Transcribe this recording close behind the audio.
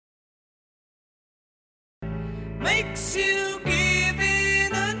makes you give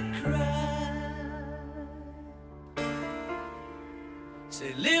in and cry.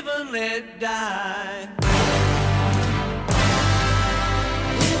 Say live and let die.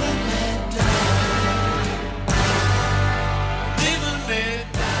 Live and let die. Live and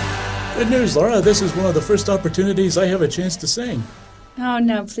let die. Good news, Laura. This is one of the first opportunities I have a chance to sing. Oh,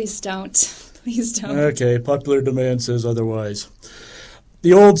 no, please don't. Please don't. Okay, popular demand says otherwise.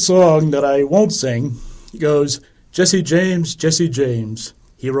 The old song that I won't sing goes, Jesse James,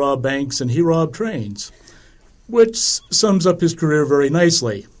 he robbed banks and he robbed trains, which sums up his career very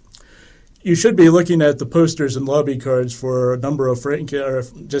nicely. You should be looking at the posters and lobby cards for a number of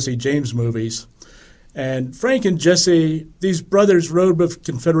Jesse James movies. And Frank and Jesse, these brothers rode with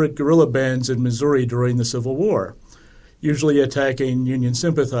Confederate guerrilla bands in Missouri during the Civil War, usually attacking Union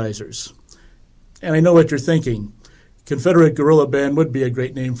sympathizers. And I know what you're thinking. Confederate Guerrilla Band would be a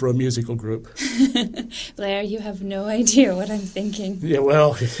great name for a musical group. Blair, you have no idea what I'm thinking. Yeah,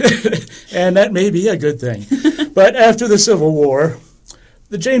 well, and that may be a good thing. But after the Civil War,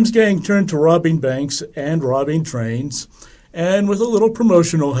 the James Gang turned to robbing banks and robbing trains, and with a little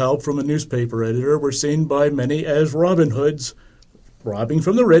promotional help from a newspaper editor, were seen by many as Robin Hoods, robbing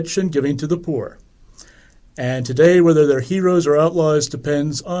from the rich and giving to the poor. And today, whether they're heroes or outlaws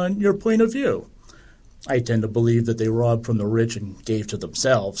depends on your point of view. I tend to believe that they robbed from the rich and gave to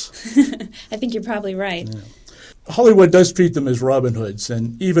themselves. I think you're probably right. Yeah. Hollywood does treat them as Robin Hoods,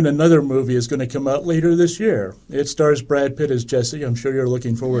 and even another movie is going to come out later this year. It stars Brad Pitt as Jesse. I'm sure you're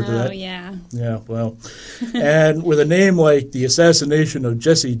looking forward to that. Oh, yeah. Yeah, well. And with a name like The Assassination of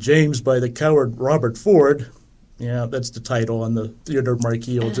Jesse James by the Coward Robert Ford, yeah, that's the title on the theater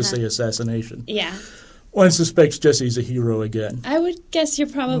marquee. It'll just say Assassination. Yeah. One suspects Jesse's a hero again. I would guess you're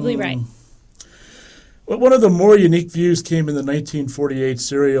probably right. But one of the more unique views came in the 1948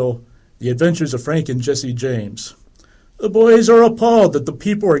 serial, The Adventures of Frank and Jesse James. The boys are appalled that the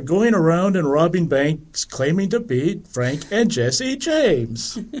people are going around and robbing banks claiming to be Frank and Jesse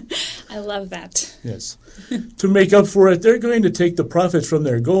James. I love that. Yes. To make up for it, they're going to take the profits from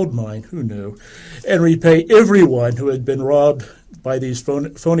their gold mine, who knew, and repay everyone who had been robbed by these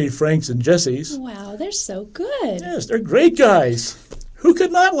phony Franks and Jessies. Wow, they're so good. Yes, they're great guys. Who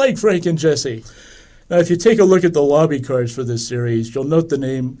could not like Frank and Jesse? Now, if you take a look at the lobby cards for this series, you'll note the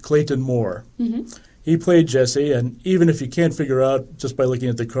name Clayton Moore. Mm-hmm. He played Jesse, and even if you can't figure out just by looking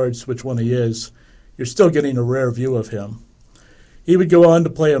at the cards which one he is, you're still getting a rare view of him. He would go on to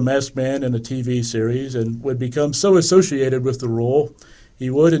play a masked man in a TV series and would become so associated with the role, he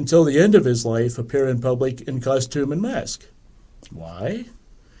would, until the end of his life, appear in public in costume and mask. Why?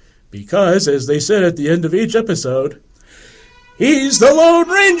 Because, as they said at the end of each episode, he's the Lone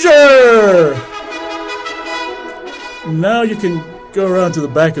Ranger! Now you can go around to the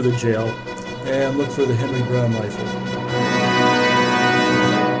back of the jail and look for the Henry Brown rifle.